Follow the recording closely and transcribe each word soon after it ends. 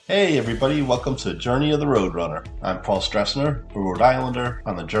Hey everybody, welcome to Journey of the Roadrunner. I'm Paul Stressner, a Rhode Islander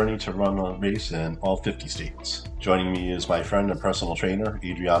on the journey to run a race in all 50 states. Joining me is my friend and personal trainer,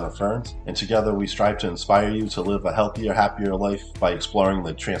 Adriana Ferns, and together we strive to inspire you to live a healthier, happier life by exploring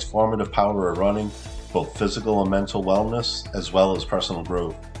the transformative power of running, both physical and mental wellness, as well as personal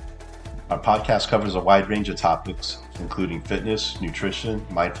growth. Our podcast covers a wide range of topics, including fitness, nutrition,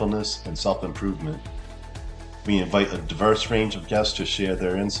 mindfulness, and self-improvement. We invite a diverse range of guests to share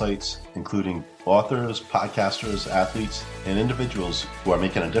their insights, including authors, podcasters, athletes, and individuals who are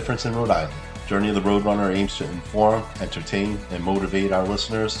making a difference in Rhode Island. Journey of the Roadrunner aims to inform, entertain, and motivate our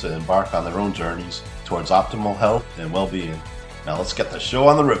listeners to embark on their own journeys towards optimal health and well-being. Now let's get the show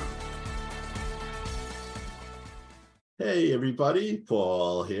on the road. Hey everybody,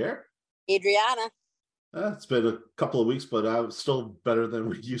 Paul here. Adriana. It's been a couple of weeks, but I'm still better than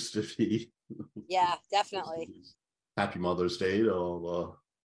we used to be. Yeah, definitely. Happy Mother's Day to all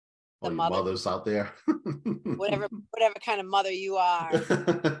your mothers out there. whatever kind of mother you are.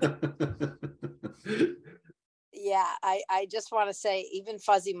 Yeah, I just want to say even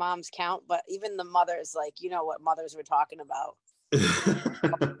fuzzy moms count, but even the mothers, like, you know what mothers we're talking about,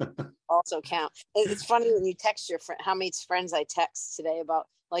 also count. It's funny when you text your friend, how many friends I text today about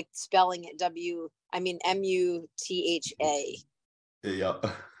like spelling it M-U-T-H-A. Yeah.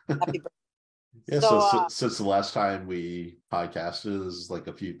 Happy birthday. Yeah, so since the last time we podcasted, there's like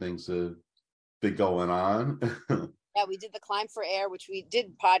a few things that have been going on. Yeah, we did the Climb for Air, which we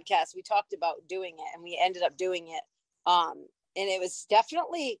did podcast. We talked about doing it and we ended up doing it. And it was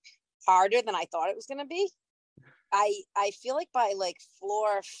definitely harder than I thought it was going to be. I feel like by like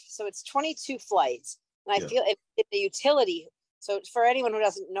floor, so it's 22 flights. And I feel it's a utility. So for anyone who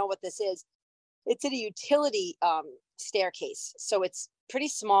doesn't know what this is, it's in a utility staircase. So it's pretty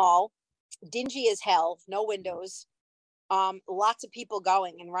small, dingy as hell, no windows, lots of people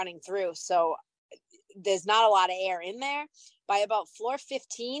going and running through. So there's not a lot of air in there. By about floor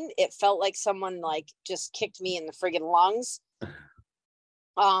 15, it felt like someone like just kicked me in the friggin' lungs.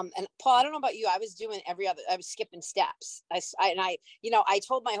 And Paul, I don't know about you. I was skipping steps. I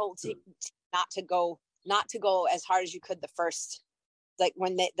told my whole team not to go as hard as you could the first, like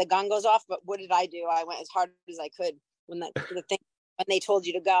when the gun goes off. But what did I do? I went as hard as I could when they told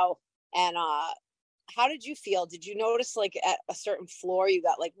you to go. And how did you feel? Did you notice like at a certain floor you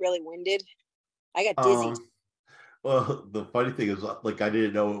got like really winded? I got dizzy. Well, the funny thing is, like, I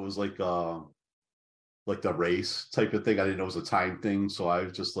didn't know it was like the race type of thing. I didn't know it was a time thing, so I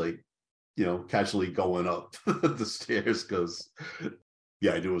was just like, casually going up the stairs because,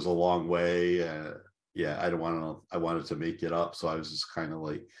 I knew it was a long way. I wanted to make it up, so I was just kind of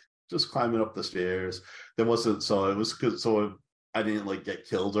like just climbing up the stairs. It was good. So I didn't like get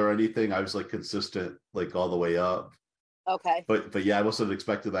killed or anything. I was like consistent, like all the way up. Okay. But yeah, I wasn't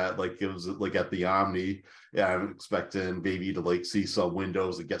expecting that. Like it was like at the Omni. Yeah, I'm expecting maybe to like see some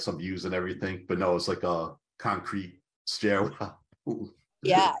windows and get some views and everything. But no, it's like a concrete stairwell.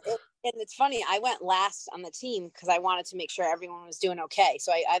 Yeah. And it's funny, I went last on the team because I wanted to make sure everyone was doing okay.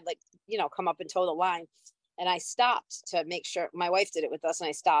 So I'd like, come up and toe the line. And I stopped to make sure, my wife did it with us, and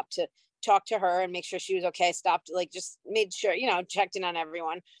I stopped to talk to her and make sure she was okay. I stopped, like, just made sure, checked in on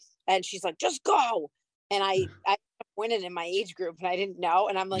everyone. And she's like, just go. And I winning in my age group and I didn't know.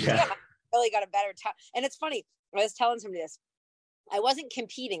 And I'm like, I really got a better time. And it's funny, I was telling somebody this. I wasn't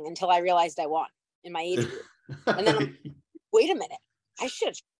competing until I realized I won in my age group. And then I'm like, wait a minute, I should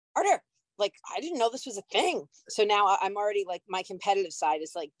have harder. Like, I didn't know this was a thing. So now I'm already like, my competitive side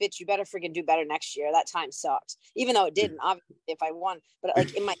is like, bitch, you better freaking do better next year. That time sucked. Even though it didn't, obviously, if I won. But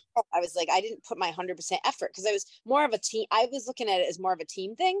like in my head, I was like, I didn't put my 100% effort because I was more of a team. I was looking at it as more of a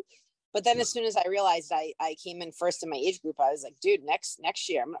team thing. But then as soon as I realized I came in first in my age group, I was like, dude, next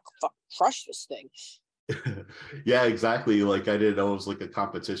year, I'm going to crush this thing. Yeah, exactly. Like I didn't know it was like a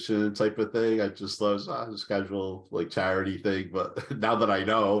competition type of thing. I just thought it was a casual like charity thing. But now that I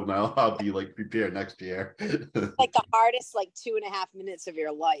know, now I'll be like prepared next year. Like the hardest like 2.5 minutes of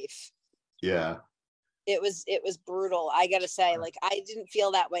your life. Yeah. It was brutal. I gotta say, like I didn't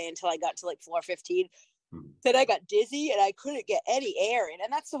feel that way until I got to like floor 15. Then I got dizzy and I couldn't get any air in.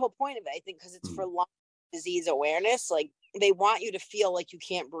 And that's the whole point of it, I think, because it's for lung disease awareness. Like they want you to feel like you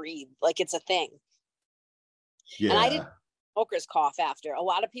can't breathe, like it's a thing. Yeah. And I didn't smoker's cough after. A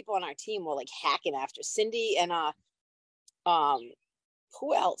lot of people on our team were like hacking after. Cindy and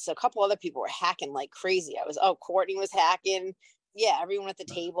who else? A couple other people were hacking like crazy. Courtney was hacking. Yeah, everyone at the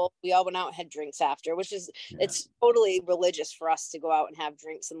table. We all went out and had drinks after, which is it's totally religious for us to go out and have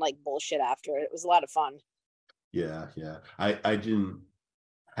drinks and like bullshit after. It was a lot of fun. Yeah. I didn't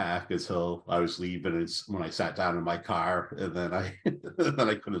hack until I was leaving. It's when I sat down in my car, and then I then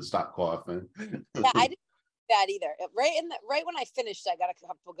I couldn't stop coughing. Yeah, I didn't do that either. Right when I finished, I got a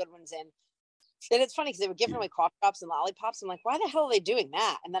couple good ones in. And it's funny because they were giving away cough drops and lollipops. I'm like, why the hell are they doing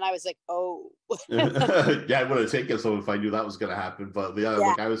that? And then I was like, oh. Yeah, I would have taken some if I knew that was going to happen. But yeah, Yeah.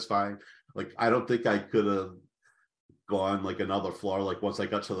 like I was fine. Like I don't think I could have gone like another floor. Like once I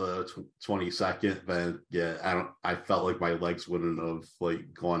got to the 22nd, then yeah, I felt like my legs wouldn't have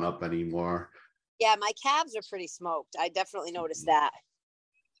like gone up anymore. Yeah, my calves are pretty smoked. I definitely noticed that.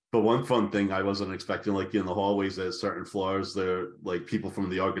 But one fun thing I wasn't expecting, like in the hallways at certain floors, there like people from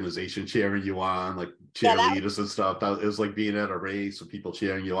the organization cheering you on, like Yeah, cheerleaders and stuff. It was like being at a race with people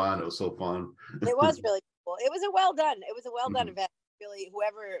cheering you on. It was so fun. it was really cool. It was a well done. It was a well done Mhm. event. Really,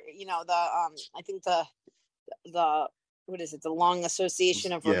 whoever, the I think the what is it? The Lung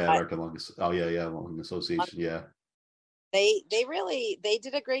Association of Yeah, Rhode American Lung. Oh yeah, Lung Association. Yeah, they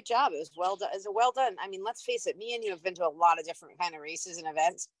did a great job. It was well done. It's a well done. I mean, let's face it. Me and you have been to a lot of different kind of races and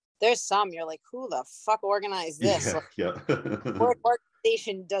events. There's some you're like, who the fuck organized this? yeah, Like, yeah.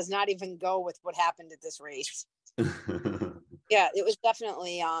 organization does not even go with what happened at this race. Yeah, it was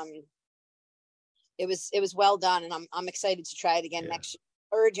definitely it was well done, and I'm excited to try it again Yeah, next year.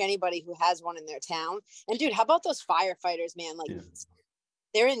 Urge anybody who has one in their town. And dude, how about those firefighters, man? Like yeah.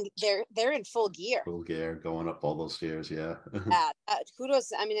 they're in full gear. Full gear going up all those stairs. Yeah,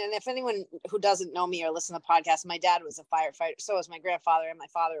 Kudos. I mean, and if anyone who doesn't know me or listen to the podcast, my dad was a firefighter. So was my grandfather and my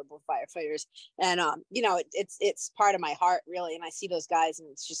father were both firefighters. And it's part of my heart, really. And I see those guys, and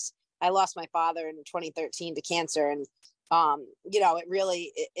it's just I lost my father in 2013 to cancer, and it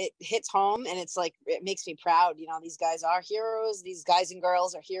really it hits home, and it's like it makes me proud. These guys are heroes. These guys and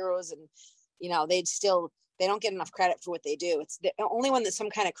girls are heroes, and they don't get enough credit for what they do. It's the only when that some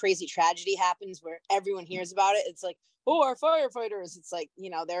kind of crazy tragedy happens where everyone hears about it. It's like, oh, our firefighters. It's like,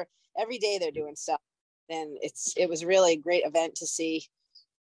 they're every day they're doing stuff. And it was really a great event to see.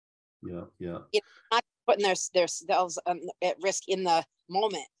 yeah, yeah. Not putting themselves at risk in the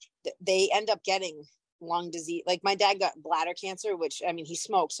moment. They end up getting lung disease. Like my dad got bladder cancer, which I mean, he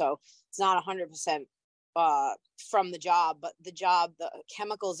smoked, so it's not 100% from the job, but the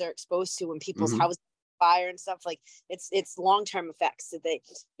chemicals they're exposed to when people's Mm-hmm. houses fire and stuff, like it's long-term effects that they,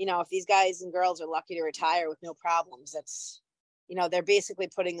 if these guys and girls are lucky to retire with no problems, that's, they're basically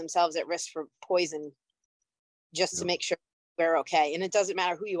putting themselves at risk for poison just to Yeah. make sure we're okay. And it doesn't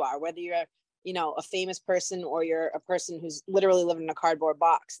matter who you are, whether you're, a famous person or you're a person who's literally living in a cardboard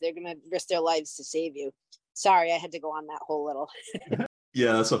box, they're going to risk their lives to save you. Sorry, I had to go on that whole little.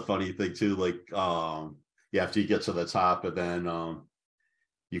 Yeah, that's a funny thing too. Like, yeah, after you get to the top, and then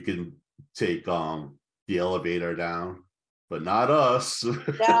you can take the elevator down, but not us. No,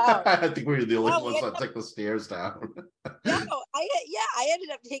 I think we were the only no, ones that took the stairs down. no, I ended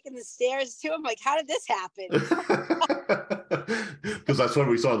up taking the stairs too. I'm like, how did this happen? Because that's when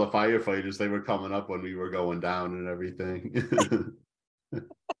we saw the firefighters. They were coming up when we were going down and everything.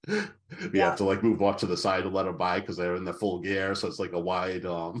 We Yeah, have to like move off to the side to let them by because they're in the full gear, so it's like a wide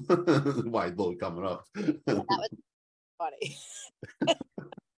wide load coming up. that was funny.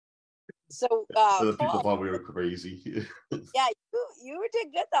 So, The people Paul, thought we were crazy. yeah, you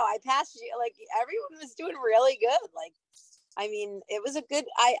did good though. I passed you. Like everyone was doing really good. Like, I mean, it was a good.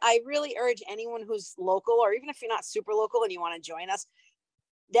 I really urge anyone who's local, or even if you're not super local and you want to join us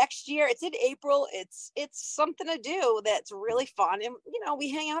next year. It's in April. It's something to do that's really fun, and we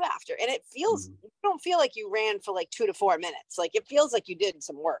hang out after, and it feels you don't feel like you ran for like 2 to 4 minutes. Like it feels like you did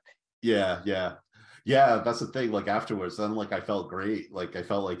some work. Yeah, yeah, yeah. That's the thing. Like afterwards, then like I felt great. Like I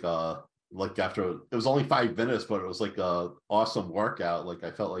felt like after it was only 5 minutes, but it was like a awesome workout. Like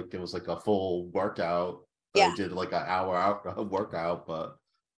I felt like it was like a full workout. I Yeah, did like an hour out workout, but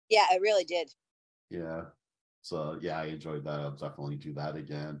yeah, it really did. yeah. So yeah, I enjoyed that. I'll definitely do that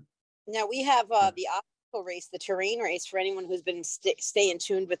again. Now we have the obstacle race, the terrain race for anyone who's been staying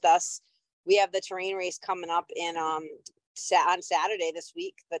tuned with us. We have the terrain race coming up in on Saturday this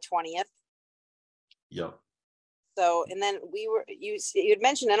week, the 20th. Yep. So, and then you had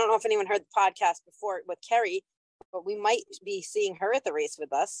mentioned, I don't know if anyone heard the podcast before with Kerry, but we might be seeing her at the race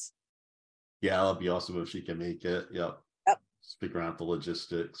with us. Yeah, that'll be awesome if she can make it. Yep. Yep. Figure out the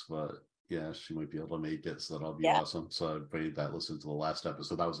logistics, but yeah, she might be able to make it. So that'll be Yeah. awesome. So everybody that listened to the last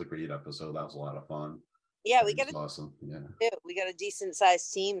episode, that was a great episode. That was a lot of fun. Yeah, we got awesome. Yeah. We got a decent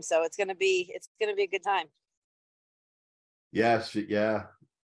sized team, so it's gonna be a good time. Yeah, yeah.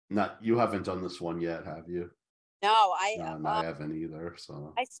 Not you haven't done this one yet, have you? No, I haven't either.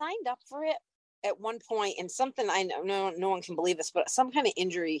 So I signed up for it at one point, and something I know no one can believe this, but some kind of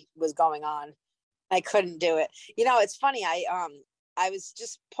injury was going on. I couldn't do it. It's funny. I was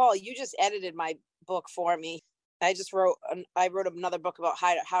just, Paul, you just edited my book for me. I wrote another book about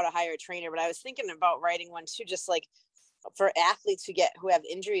how to hire a trainer, but I was thinking about writing one too, just like for athletes who have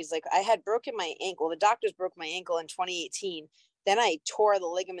injuries. Like I had broken my ankle. The doctors broke my ankle in 2018. Then I tore the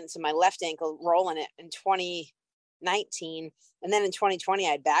ligaments in my left ankle rolling it in 2019. And then in 2020,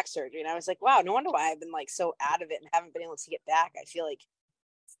 I had back surgery. And I was like, wow, no wonder why I've been like so out of it and haven't been able to get back. I feel like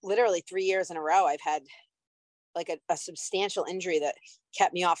literally 3 years in a row, I've had like a substantial injury that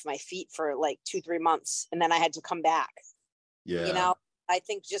kept me off my feet for like 2-3 months. And then I had to come back. Yeah. You know, I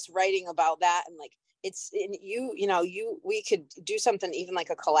think just writing about that and like, we could do something even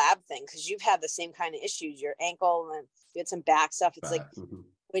like a collab thing, because you've had the same kind of issues, your ankle, and you had some back stuff. It's like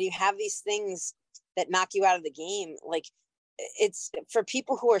when you have these things that knock you out of the game, like it's for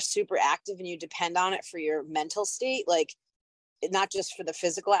people who are super active and you depend on it for your mental state, like not just for the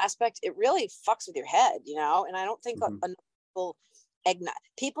physical aspect, it really fucks with your head, you know? And I don't think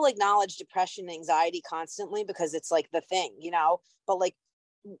people acknowledge depression and anxiety constantly because it's like the thing, you know, but like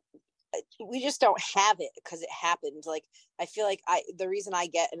we just don't have it because it happened. Like I feel like the reason I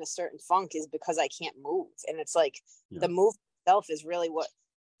get in a certain funk is because I can't move, and it's like the move itself is really what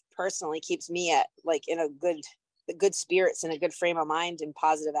personally keeps me at like in a good spirits and a good frame of mind and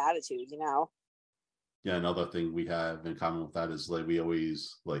positive attitude, you know. Yeah, another thing we have in common with that is like we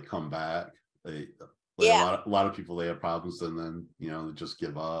always like come back. A lot of people, they have problems and then they just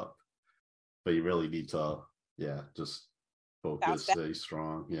give up. But you really need to just focus, stay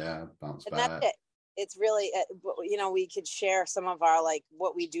strong, bounce back. That's it. It's really we could share some of our like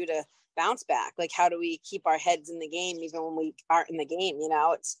what we do to bounce back. Like how do we keep our heads in the game even when we aren't in the game?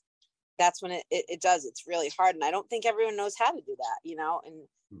 That's when it does. It's really hard, and I don't think everyone knows how to do that. And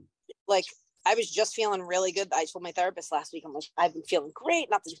like I was just feeling really good. I told my therapist last week, I'm like, I've been feeling great,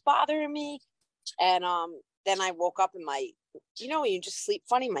 nothing's bothering me. And then I woke up and when you just sleep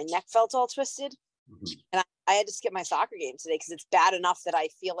funny, my neck felt all twisted. And I had to skip my soccer game today because it's bad enough that I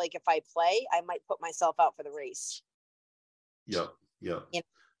feel like if I play, I might put myself out for the race. Yep.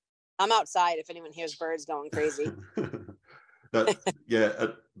 I'm outside if anyone hears birds going crazy.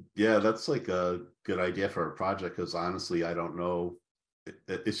 That's like a good idea for a project, because honestly, I don't know.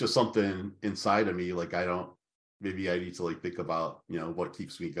 It's just something inside of me. Like maybe I need to like think about what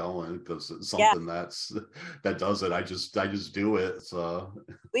keeps me going, because it's something that does it. I just do it. So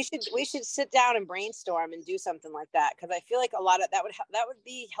we should sit down and brainstorm and do something like that, because I feel like a lot of that would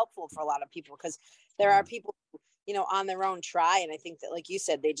be helpful for a lot of people, because there are people who, on their own try, and I think that, like you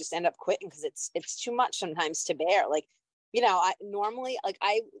said, they just end up quitting because it's too much sometimes to bear. Like I normally, like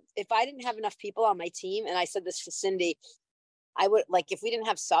if I didn't have enough people on my team, and I said this to Cindy, I would, like, if we didn't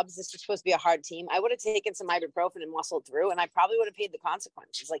have subs, this was supposed to be a hard team, I would have taken some ibuprofen and muscled through, and I probably would have paid the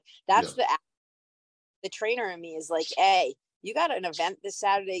consequences. Like that's the trainer in me is like, hey, you got an event this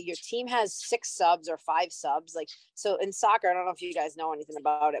Saturday, your team has 6 subs or 5 subs. Like, so in soccer, I don't know if you guys know anything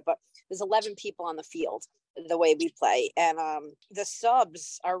about it, but there's 11 people on the field the way we play, and the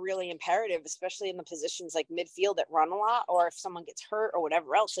subs are really imperative, especially in the positions like midfield that run a lot, or if someone gets hurt or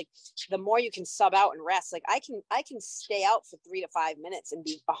whatever else. Like the more you can sub out and rest, like I can stay out for 3 to 5 minutes and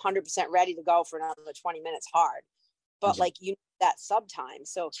be 100% ready to go for another 20 minutes hard, but like that sub time.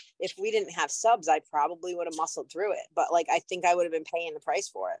 So if we didn't have subs, I probably would have muscled through it, but like I think I would have been paying the price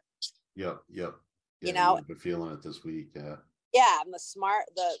for it. Yep. You been feeling it this week. I'm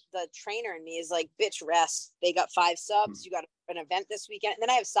the trainer in me is like, bitch, rest. They got 5 subs. You got an event this weekend. And then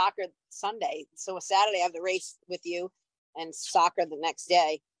I have soccer Sunday. So a Saturday I have the race with you and soccer the next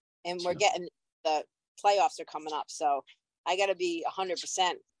day. And we're getting, the playoffs are coming up. So I got to be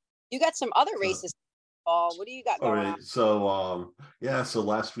 100%. You got some other races, Paul. What do you got going on? So, so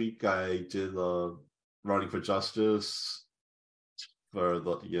last week I did Running for Justice for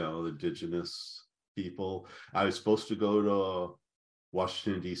the indigenous people. I was supposed to go to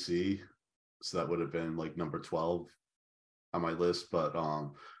Washington DC, so that would have been like number 12 on my list, but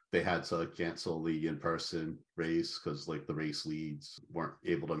they had to cancel the in-person race because like the race leads weren't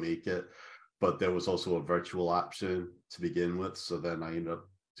able to make it. But there was also a virtual option to begin with, so then I ended up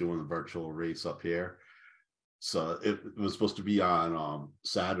doing the virtual race up here. So it was supposed to be on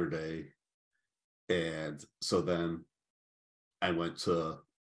Saturday, and so then I went to,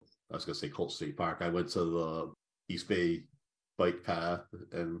 I was going to say Colt State Park. I went to the East Bay bike path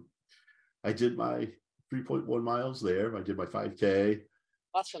and I did my 3.1 miles there. I did my 5K.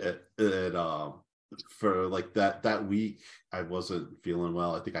 Awesome. And for like that week, I wasn't feeling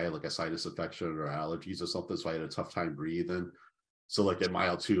well. I think I had like a sinus infection or allergies or something. So I had a tough time breathing. So like at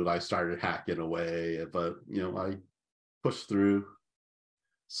mile 2, I started hacking away, but I pushed through.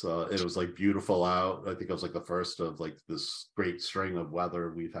 So it was like beautiful out. I think it was like the first of like this great string of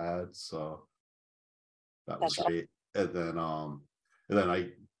weather we've had. So that was That's all. great. And then I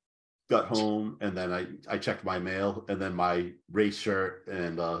got home and then I checked my mail and then my race shirt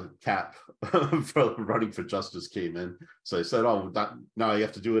and cap for running for justice came in. So I said, oh, now I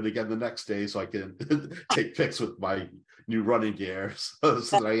have to do it again the next day so I can take pics with my new running gear.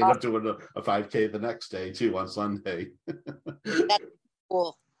 So I ended up doing a 5K the next day too on Sunday. That's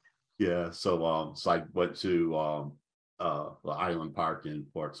cool. Yeah, so I went to the Island Park in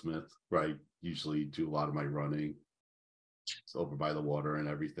Portsmouth, where I usually do a lot of my running. It's over by the water and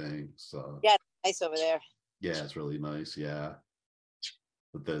everything. So Yeah, it's nice over there. yeah, it's really nice. Yeah,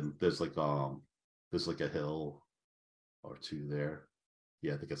 but then there's like a hill or two there.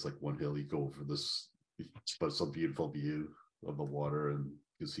 Yeah, I think it's like one hill you go over this, but it's a beautiful view of the water and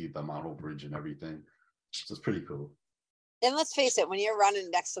you see the Mount Bridge and everything. So it's pretty cool. And let's face it, when you're running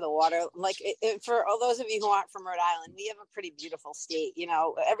next to the water, like for all those of you who aren't from Rhode Island, we have a pretty beautiful state. You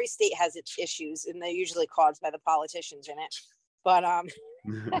know, every state has its issues, and they're usually caused by the politicians in it. But um,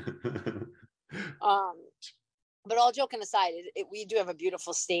 but all joking aside, we do have a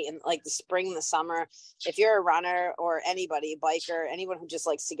beautiful state in like the spring, the summer. If you're a runner or anybody, a biker, anyone who just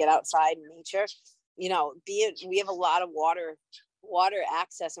likes to get outside in nature, you know, we have a lot of water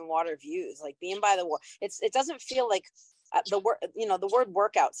access and water views. Like being by the water, it doesn't feel like the word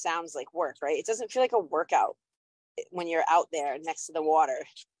workout sounds like work, right? It doesn't feel like a workout when you're out there next to the water.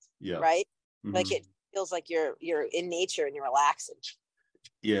 Yeah. Right. Mm-hmm. Like it feels like you're in nature and you're relaxing.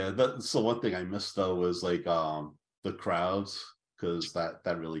 Yeah, that's the one thing I miss though was like the crowds, because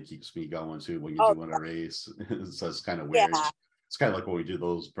that really keeps me going too when you're doing a race. So it's kind of weird. Yeah. It's kind of like when we do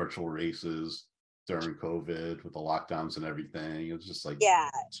those virtual races during COVID with the lockdowns and everything. It's just like, yeah,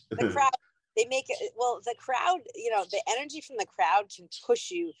 the crowd, they make it, well, the crowd, you know, the energy from the crowd can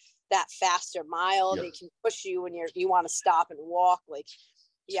push you that faster mile. Yes. They can push you when you want to stop and walk. Like,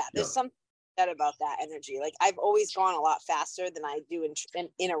 yeah, there's something about that energy. Like I've always gone a lot faster than I do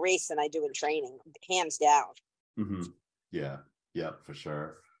in a race than I do in training, hands down. Mm-hmm. Yeah, for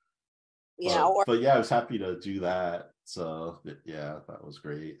sure. Yeah, but yeah, I was happy to do that. So yeah, that was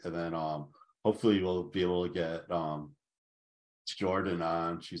great. And then hopefully we'll be able to get Jordan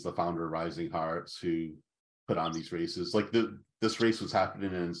on. She's the founder of Rising Hearts, who put on these races. Like this race was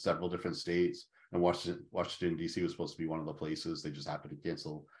happening in several different states, and Washington DC was supposed to be one of the places. They just happened to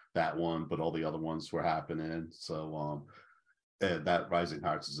cancel that one, but all the other ones were happening. So that Rising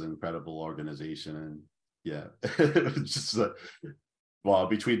Hearts is an incredible organization, and yeah, just well,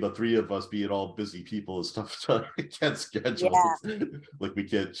 between the three of us being all busy people and stuff, so I can't schedule. Yeah. Like we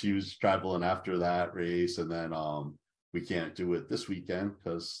can't choose traveling after that race, and then we can't do it this weekend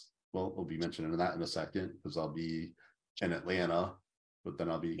because, well, we'll be mentioning that in a second, because I'll be in Atlanta, but then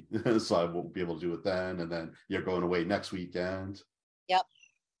I'll be so I won't be able to do it then. And then you're going away next weekend. Yep.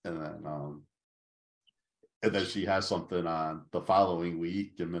 And then she has something on the following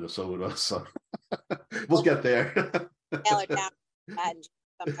week in Minnesota, so we'll get there.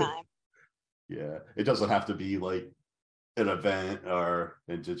 Sometime. Yeah, it doesn't have to be like an event or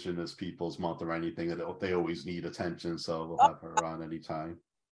Indigenous Peoples Month or anything. They always need attention, so we'll have her on anytime.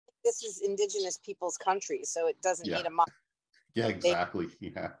 This is Indigenous Peoples country, so it doesn't need a month. Yeah, exactly.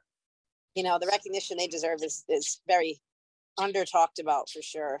 You know, the recognition they deserve is very under talked about for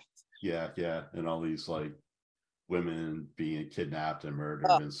sure. Yeah, and all these like women being kidnapped and murdered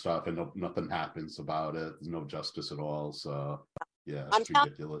and stuff, and nothing happens about it. There's no justice at all. So yeah, it's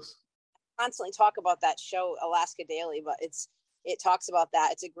ridiculous. I constantly talk about that show Alaska Daily, but it talks about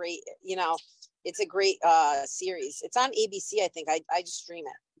that. It's a great, you know, it's a great series. It's on ABC, I think. I just stream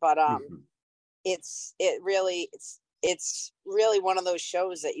it, but it's really one of those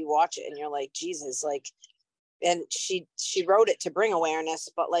shows that you watch it and you're like, Jesus, like, and she wrote it to bring awareness,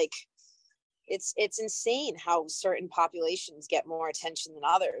 but like it's insane how certain populations get more attention than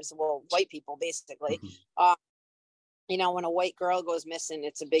others. Well, white people basically. You know, when a white girl goes missing,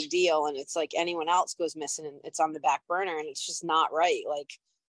 it's a big deal, and it's like anyone else goes missing and it's on the back burner, and it's just not right. Like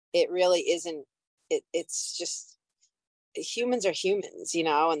it really isn't. It's just, humans are humans, you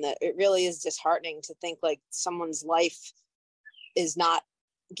know, and it really is disheartening to think like someone's life is not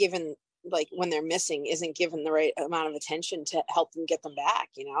given, like when they're missing, isn't given the right amount of attention to help them get them back,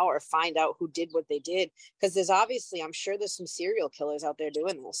 you know, or find out who did what they did. Because there's obviously, I'm sure there's some serial killers out there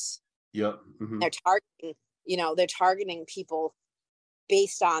doing this. Yep. They're targeting people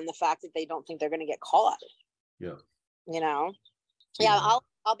based on the fact that they don't think they're going to get caught. Yeah. You know? Yeah,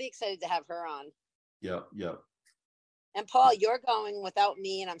 I'll be excited to have her on. Yep. And Paul, you're going without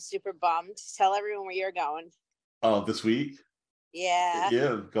me, and I'm super bummed. Tell everyone where you're going. Oh, this week? Yeah.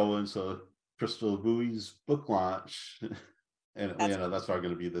 Yeah, going to Crystal Bowie's book launch, and That's that's probably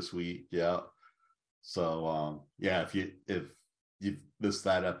going to be this week. Yeah. So yeah, if you've missed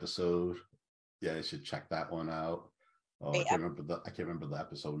that episode, yeah, you should check that one out. Oh, great. I can't remember the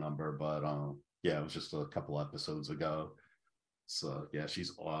episode number, but yeah, it was just a couple episodes ago. So yeah,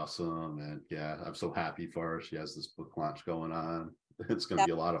 she's awesome, and yeah, I'm so happy for her. She has this book launch going on. It's going to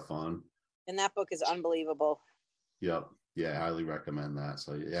be a lot of fun. And that book is unbelievable. Yep. Yeah, I highly recommend that.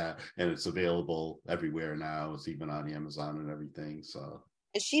 So yeah, and it's available everywhere now. It's even on Amazon and everything. So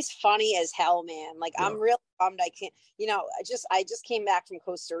And she's funny as hell, man. Like yeah, I'm really bummed I can't, I just came back from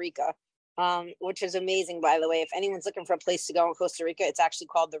Costa Rica, which is amazing, by the way. If anyone's looking for a place to go in Costa Rica, it's actually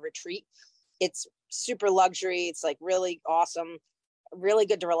called the Retreat. It's super luxury. It's like really awesome, really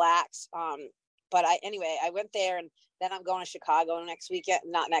good to relax. But I went there, and then I'm going to Chicago next weekend,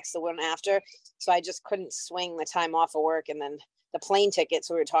 not next, the one after. So I just couldn't swing the time off of work. And then the plane tickets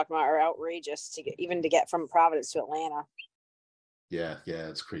we were talking about are outrageous to get from Providence to Atlanta. yeah,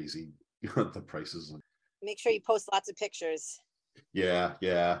 it's crazy. The prices. Make sure you post lots of pictures. Yeah,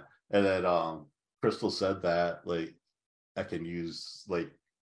 yeah. And then Crystal said that like I can use like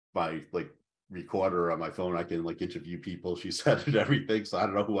my recorder on my phone. I can like interview people. She said and everything. So I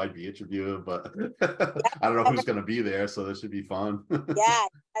don't know who I'd be interviewing, but I don't know who's gonna be there. So this should be fun. Yeah,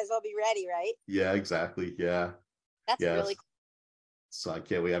 as well be ready, right? Yeah, exactly. Yeah. That's Yes. really cool. So I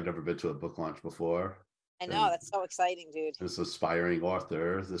can't wait. I've never been to a book launch before. I know, And that's so exciting, dude. this aspiring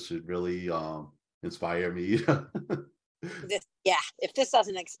author, this should really inspire me. If this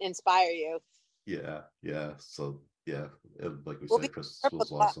doesn't inspire you, Yeah. So yeah, like we we'll said, be Chris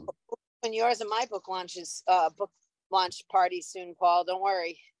was awesome. when yours and my book launches, book launch party soon, Paul. Don't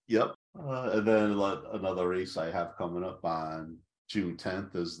worry. Yep. And then another race I have coming up on June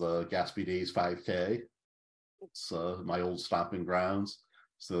 10th is the Gatsby Days 5K. It's my old stomping grounds.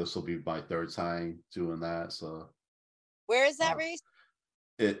 So this will be my third time doing that. So where is that race?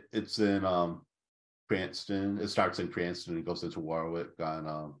 It's in Cranston. It starts in Cranston and goes into Warwick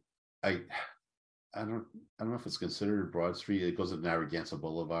on I don't know if it's considered Broad Street. It goes to Narragansett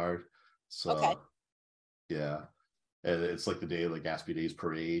Boulevard. So okay. Yeah. And it's like the day of the Gatsby Days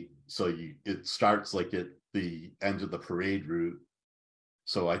parade. So it starts like at the end of the parade route.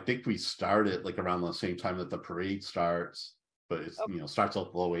 So I think we started like around the same time that the parade starts, but it's starts all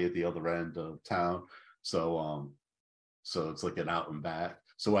the way at the other end of town. So so it's like an out and back.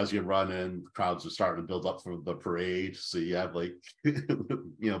 So as you run in, crowds are starting to build up for the parade. So you have like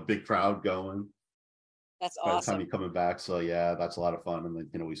big crowd going. That's By awesome. the time you're coming back. So yeah, that's a lot of fun. And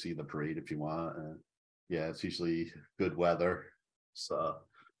then we see the parade if you want. And yeah, it's usually good weather. So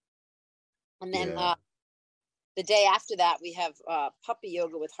And then the day after that, we have puppy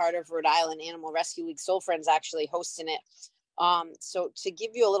yoga with Heart of Rhode Island Animal Rescue League Soul Friends actually hosting it. So to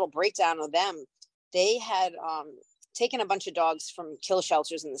give you a little breakdown of them, they had taken a bunch of dogs from kill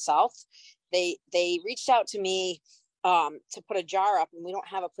shelters in the South. They reached out to me to put a jar up, and we don't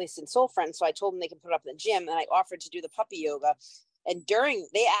have a place in Soul Friends. So I told them they could put it up in the gym, and I offered to do the puppy yoga. And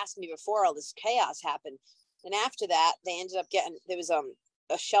they asked me before all this chaos happened. And after that, they ended up there was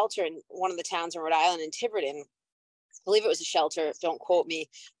a shelter in one of the towns in Rhode Island, in Tiverton. I believe it was a shelter, don't quote me,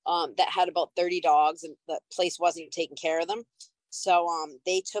 that had about 30 dogs, and the place wasn't taking care of them. So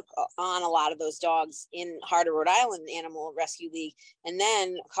they took on a lot of those dogs in Heart of Rhode Island Animal Rescue League. And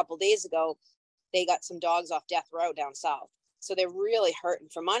then a couple of days ago, they got some dogs off death row down south. So they're really hurting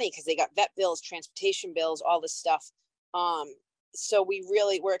for money because they got vet bills, transportation bills, all this stuff. So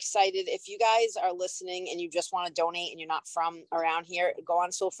we're excited. If you guys are listening and you just want to donate and you're not from around here, go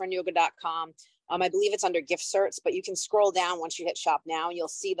on soulfriendyoga.com. I believe it's under gift certs, but you can scroll down once you hit shop now, and you'll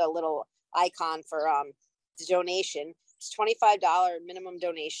see the little icon for the donation. It's $25 minimum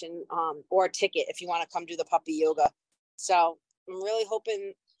donation or a ticket if you want to come do the puppy yoga. So I'm really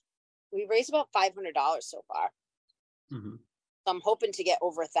hoping we raised about $500 so far. Mm-hmm. So I'm hoping to get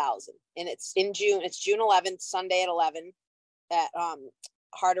over 1,000, and it's in June. It's June 11th, Sunday at 11 at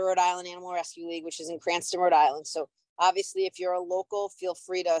Heart of Rhode Island Animal Rescue League, which is in Cranston, Rhode Island. So obviously, if you're a local, feel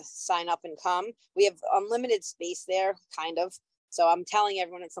free to sign up and come. We have unlimited space there, kind of. So I'm telling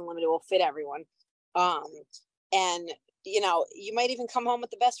everyone it's unlimited. We'll fit everyone. And you might even come home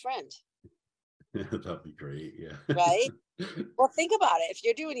with the best friend. That'd be great. Yeah. Right. Well, think about it. If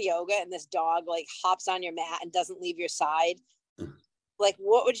you're doing yoga and this dog like hops on your mat and doesn't leave your side, like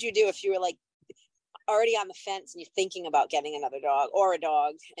what would you do if you were like already on the fence and you're thinking about getting another dog or a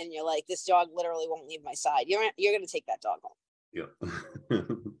dog, and you're like, this dog literally won't leave my side? You're going to take that dog home. Yeah.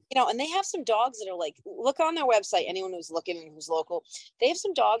 And they have some dogs that are like, look on their website, anyone who's looking and who's local, they have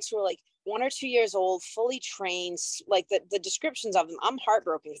some dogs who are like 1 or 2 years old, fully trained. Like the descriptions of them, I'm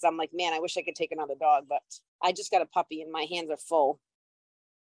heartbroken because I'm like, man, I wish I could take another dog, but I just got a puppy and my hands are full.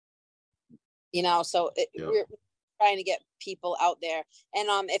 So we're trying to get people out there. And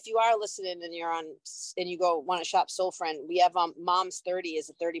if you are listening and you're on and you go want to shop Soul Friend, we have Mom's 30 is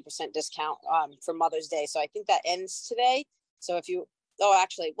a 30% discount for Mother's Day. So I think that ends today. So if you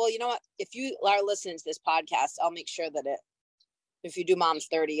actually, well, you know what? If you are listening to this podcast, I'll make sure that if you do Mom's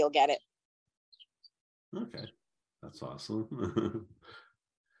 30, you'll get it. Okay. That's awesome.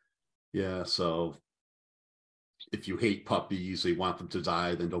 Yeah, so if you hate puppies, you want them to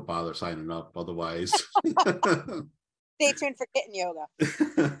die, then don't bother signing up. Otherwise, stay tuned for kitten yoga.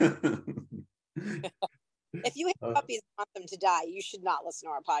 If you hate puppies and want them to die, you should not listen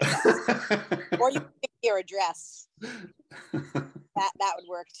to our podcast. Or you can give your address. That would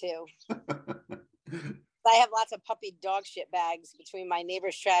work too. I have lots of puppy dog shit bags between my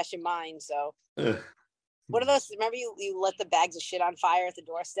neighbor's trash and mine. So what are those? Remember you let the bags of shit on fire at the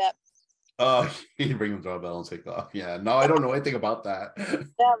doorstep? Oh, you bring the doorbell and take off. Yeah, no, I don't know anything about that.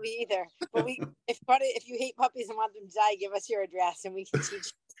 No, me either. But if you hate puppies and want them to die, give us your address and we can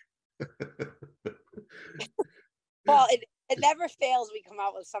teach. Well, it never fails. We come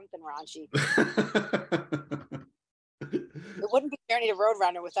out with something raunchy. It wouldn't be Journey to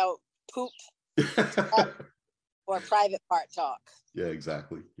Roadrunner without poop or private part talk. Yeah,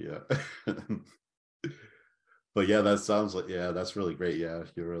 exactly. Yeah. But yeah, that sounds like, yeah, that's really great. Yeah,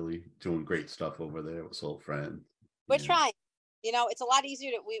 you're really doing great stuff over there with Soul Friend. We're trying. It's a lot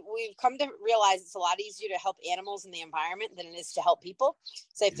easier we've come to realize it's a lot easier to help animals in the environment than it is to help people.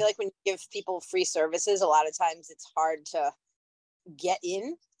 So I feel like when you give people free services, a lot of times it's hard to get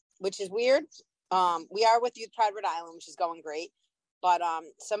in, which is weird. We are with Youth Pride Rhode Island, which is going great. But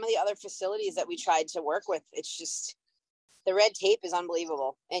some of the other facilities that we tried to work with, it's just the red tape is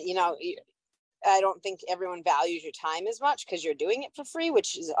unbelievable. And, I don't think everyone values your time as much because you're doing it for free,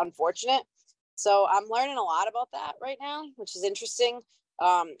 which is unfortunate. So I'm learning a lot about that right now, which is interesting.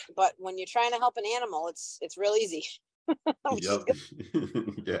 But when you're trying to help an animal, it's real easy. Yep.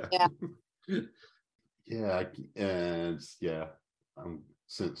 Yeah. Yeah. And yeah,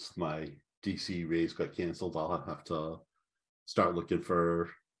 since my DC race got canceled, I'll have to start looking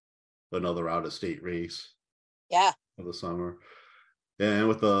for another out-of-state race. Yeah. For the summer. And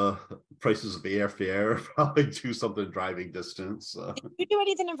with the prices of airfare, probably do something driving distance. Did you do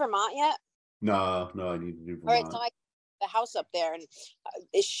anything in Vermont yet? No, I need to do Vermont. All right, so I the house up there, and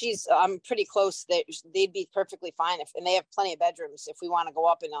I'm pretty close. They'd be perfectly fine and they have plenty of bedrooms if we want to go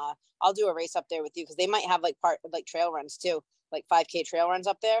up and I'll do a race up there with you because they might have like trail runs too, like 5K trail runs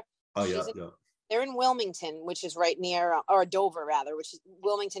up there. Oh yeah. They're in Wilmington, which is right near, or Dover rather, which is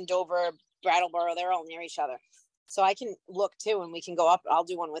Wilmington, Dover, Brattleboro. They're all near each other. So I can look too, and we can go up. I'll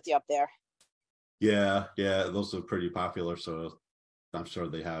do one with you up there. Yeah, those are pretty popular. So I'm sure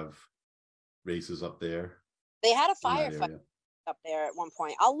they have races up there. They had a firefight up there at one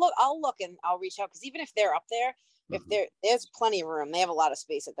point. I'll look and I'll reach out because even if they're up there, if there's plenty of room, they have a lot of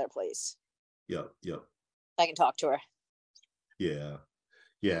space at their place. Yep. I can talk to her. Yeah.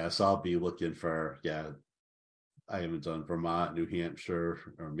 So I'll be looking for. Yeah, I haven't done Vermont, New Hampshire,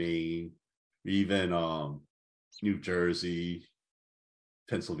 or Maine, even New Jersey,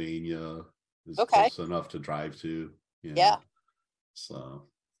 Pennsylvania is close enough to drive to. Yeah. So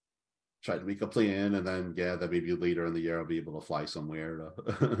try to make a plan, and then then maybe later in the year I'll be able to fly somewhere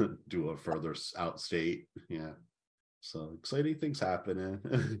to do a further out state. Yeah. So exciting things happening.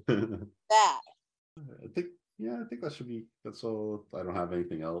 I think that's all. I don't have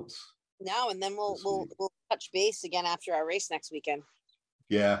anything else. No, and then we'll touch base again after our race next weekend.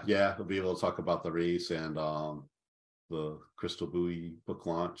 Yeah, we'll be able to talk about the race and the Crystal Buoy book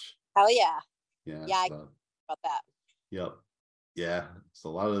launch. Hell yeah. Yeah. I about that. Yep. Yeah, it's a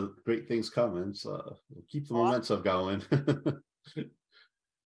lot of great things coming. So we'll keep the momentum going. For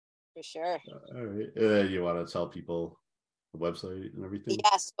sure. All right. You want to tell people the website and everything?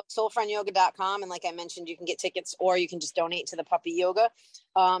 Yes, soulfriendyoga.com. And like I mentioned, you can get tickets or you can just donate to the puppy yoga.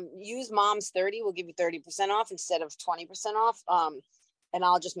 Use Mom's 30. We'll give you 30% off instead of 20% off. And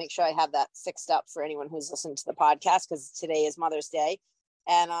I'll just make sure I have that fixed up for anyone who's listening to the podcast because today is Mother's Day.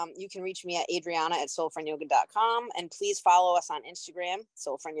 And you can reach me at adriana@soulfriendyoga.com. And please follow us on Instagram,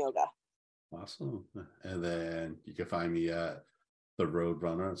 Soulfriendyoga. Awesome. And then you can find me at The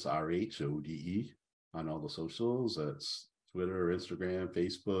Roadrunner. It's RHODE on all the socials. It's Twitter, Instagram,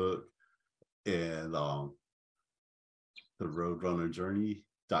 Facebook, and the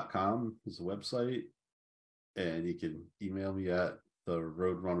roadrunnerjourney.com is the website. And you can email me at the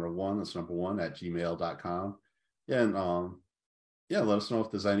roadrunner1, that's number 1, @gmail.com. And let us know if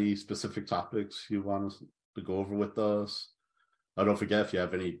there's any specific topics you want us to go over with us. Don't forget if you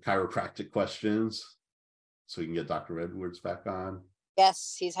have any chiropractic questions, so we can get Dr. Edwards back on.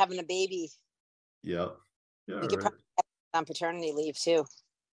 Yes, he's having a baby. Yep. Yeah. We could probably have on paternity leave too.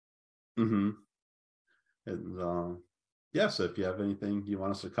 And so if you have anything you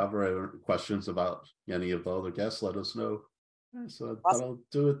want us to cover or questions about any of the other guests, let us know. So that'll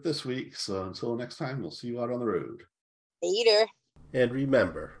do it this week. So until next time, we'll see you out on the road. Later. And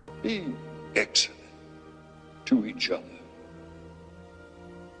remember, be excellent to each other.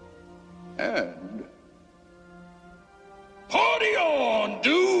 And party on,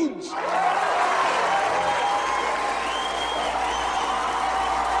 dude!